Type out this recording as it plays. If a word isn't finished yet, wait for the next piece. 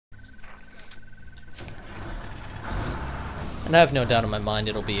And I have no doubt in my mind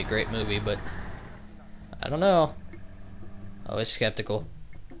it'll be a great movie, but I don't know. Always skeptical.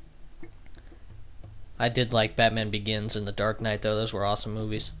 I did like Batman Begins and The Dark Knight, though. Those were awesome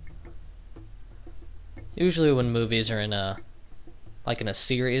movies. Usually when movies are in a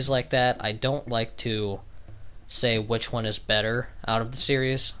series like that, I don't like to say which one is better out of the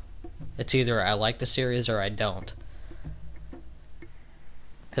series. It's either I like the series or I don't.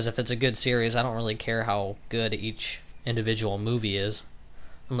 Because if it's a good series, I don't really care how good each individual movie is,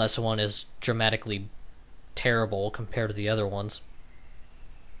 unless one is dramatically terrible compared to the other ones.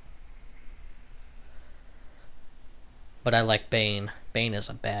 But I like Bane. Bane is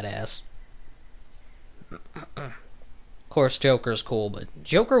a badass. Of course, Joker's cool, but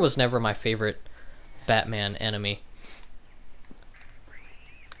Joker was never my favorite Batman enemy.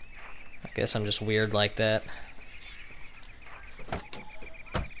 I guess I'm just weird like that.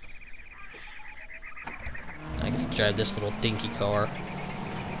 I get to drive this little dinky car.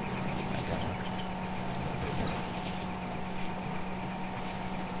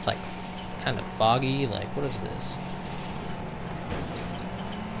 It's like kind of foggy. Like, what is this?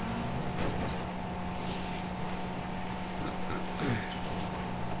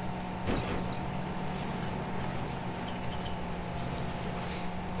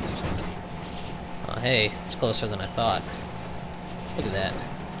 Oh, hey, it's closer than I thought. Look at that.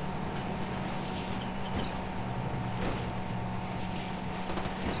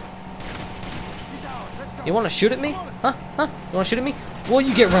 You want to shoot at me? Huh? Huh? You want to shoot at me? Well,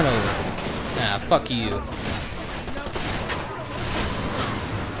 you get run over. Ah, fuck you.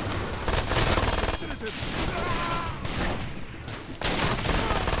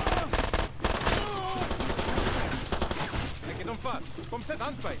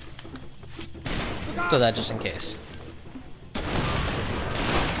 Do that just in case.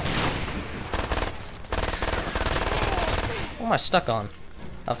 What am I stuck on?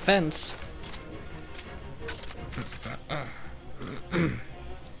 A fence?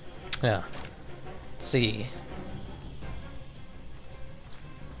 Yeah. Let's see.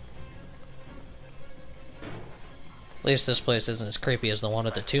 At least this place isn't as creepy as the one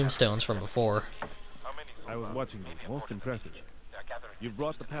with the tombstones from before. I was watching you. Most impressive. You've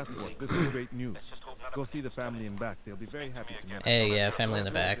brought the passport. This is great news. Go see the family in back. They'll be very happy to meet you. Hey, yeah, family in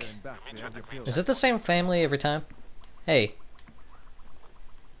the back. Is it the same family every time? Hey.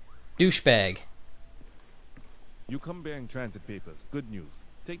 Douchebag. You come bearing transit papers. Good news.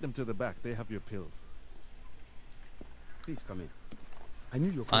 Take them to the back. They have your pills. Please come in. I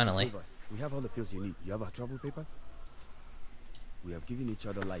knew you were going to save us. We have all the pills you need. You have our travel papers? We have given each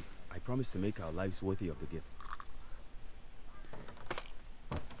other life. I promise to make our lives worthy of the gift.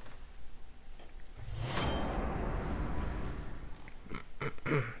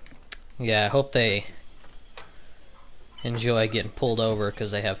 Yeah, I hope they enjoy getting pulled over because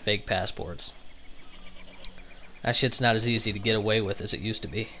they have fake passports. That shit's not as easy to get away with as it used to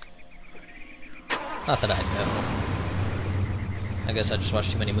be. Not that I know. I guess I just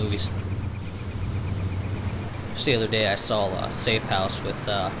watched too many movies. Just the other day I saw Safe House with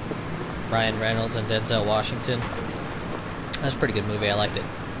Ryan Reynolds and Denzel Washington. That's a pretty good movie. I liked it.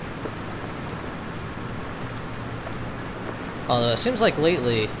 Although it seems like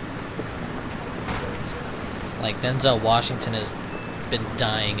lately, like Denzel Washington has been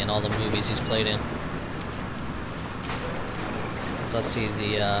dying in all the movies he's played in. So let's see,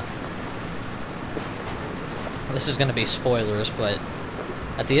 this is going to be spoilers, but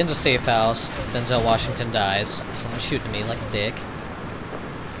at the end of Safe House, Denzel Washington dies. Someone's shooting me like a dick.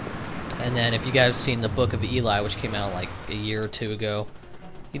 And then if you guys have seen the Book of Eli, which came out like a year or two ago,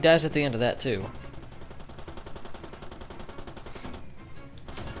 he dies at the end of that too.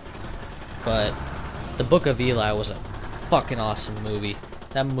 But the Book of Eli was a fucking awesome movie.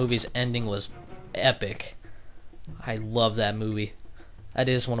 That movie's ending was epic. I love that movie. That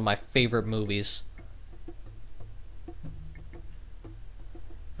is one of my favorite movies.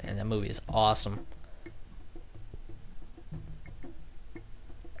 Man, that movie is awesome.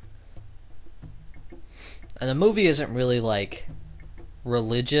 And the movie isn't really like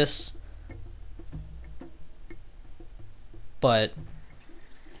religious, but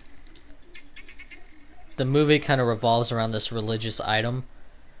the movie kind of revolves around this religious item.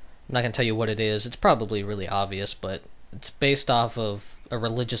 I'm not going to tell you what it is. It's probably really obvious, but it's based off of a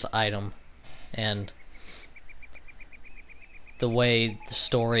religious item, and the way the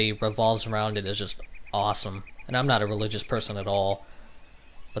story revolves around it is just awesome. And I'm not a religious person at all,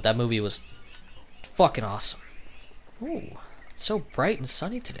 but that movie was fucking awesome. Ooh, it's so bright and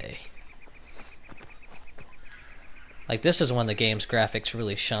sunny today. Like, this is when the game's graphics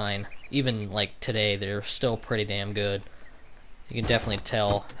really shine. Even, like, today, they're still pretty damn good. You can definitely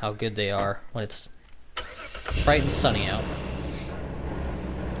tell how good they are when it's bright and sunny out.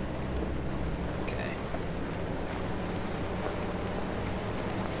 Okay.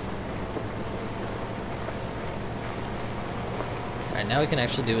 Alright, now we can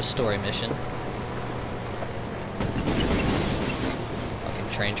actually do a story mission. Fucking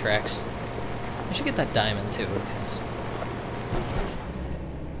train tracks. I should get that diamond too, because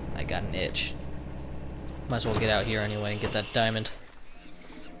I got an itch. Might as well get out here anyway and get that diamond.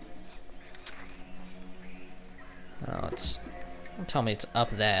 Oh, it's... Don't tell me it's up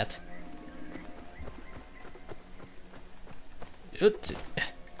that. Get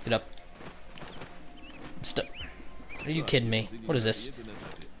up. Stop. Are you kidding me? What is this?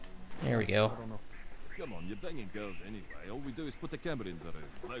 There we go. Come on, you're banging girls anyway. All we do is put the camera in the room.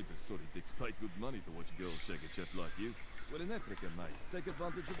 Loads of sorry dicks pay good money to watch girls shake a chap like you. We're in Africa, mate. Take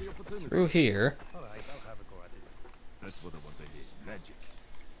advantage of the opportunity. Through here. All right, I'll have a go at it. That's what I want to hear. Magic.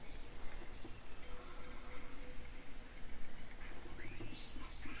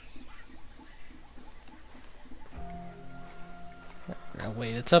 Oh,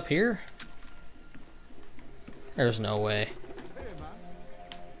 wait, it's up here? There's no way.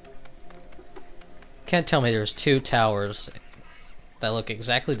 Can't tell me there's two towers that look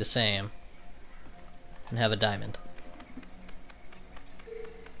exactly the same and have a diamond.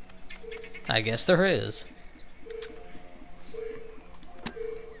 I guess there is.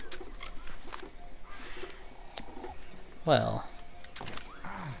 Well,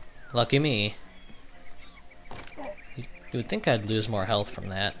 lucky me. You would think I'd lose more health from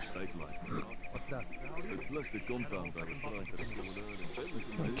that. What's that?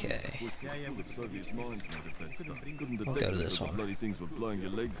 Okay. We'll go to this one. Bloody things were blowing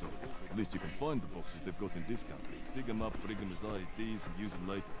your legs off. At least you can find the boxes they've got in this country. Dig them up, bring them as IEDs, and use them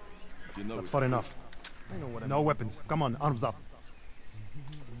later. If you know That's far enough. No weapons. Come on, arms up.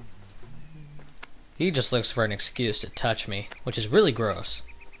 He just looks for an excuse to touch me, which is really gross.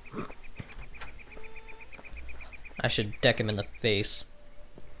 I should deck him in the face.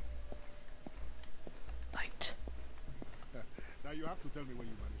 Light. Now you have to tell me where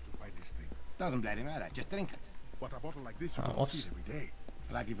you managed to find this thing. Doesn't bloody matter, just drink it. But a bottle like this, you don't see it every day.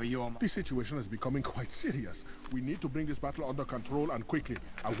 Lucky for you, This situation is becoming quite serious. We need to bring this battle under control and quickly.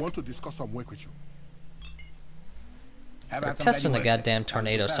 I want to discuss some work with you. They're testing the goddamn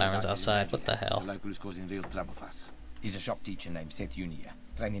tornado sirens outside. What the hell? The local who's causing real trouble for us. He's a shop teacher named Seth Unia,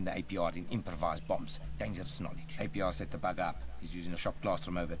 training the APR in improvised bombs. Dangerous knowledge. APR set the bug up. He's using a shop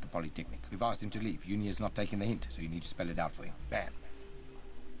classroom over at the Polytechnic. We've asked him to leave. Unia's not taking the hint, so you need to spell it out for him. Bam.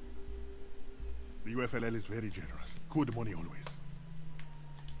 The UFLL is very generous. Good money always.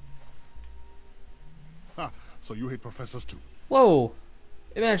 Ah, so you hate professors too? Whoa!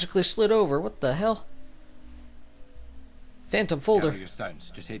 It magically slid over. What the hell? Phantom folder. Gather your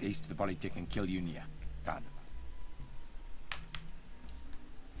stones. Just head east to the Polytechnic and kill Unia. Done.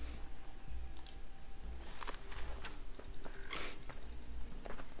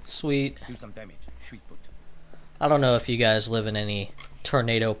 Sweet. Do some damage. Sweet put. I don't know if you guys live in any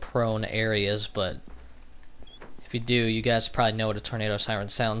tornado-prone areas, but if you do, you guys probably know what a tornado siren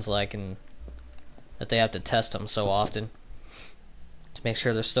sounds like, and that they have to test them so often to make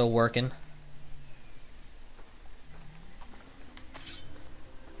sure they're still working.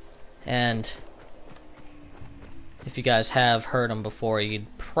 And if you guys have heard them before,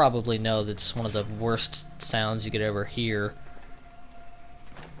 you'd probably know that it's one of the worst sounds you could ever hear.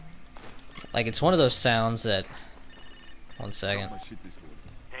 Like, it's one of those sounds that... One second. Hey,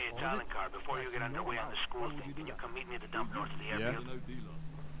 it's Alan Carr. Before you get underway on the school thing, can you come meet me at the dump north of the airfield?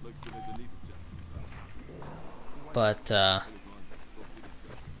 But,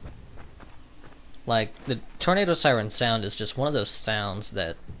 like, the tornado siren sound is just one of those sounds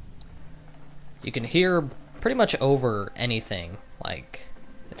that you can hear pretty much over anything. Like,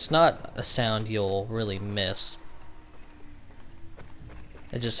 it's not a sound you'll really miss.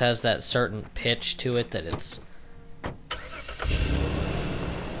 It just has that certain pitch to it that it's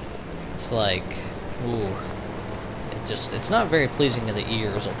like, ooh, it's not very pleasing to the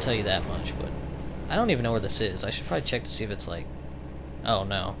ears, I'll tell you that much. But I don't even know where this is. I should probably check to see if it's like, oh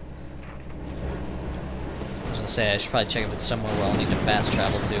no, I was gonna say I should probably check if it's somewhere where I'll need to fast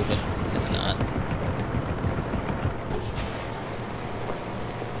travel to, but it's not.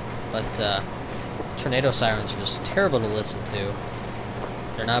 But tornado sirens are just terrible to listen to.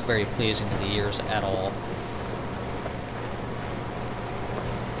 They're not very pleasing to the ears at all.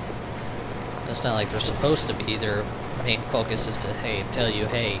 It's not like they're supposed to be. Their main focus is to, hey, tell you,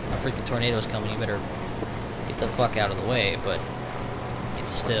 hey, a freaking tornado's coming, you better get the fuck out of the way, but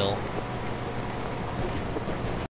it's still...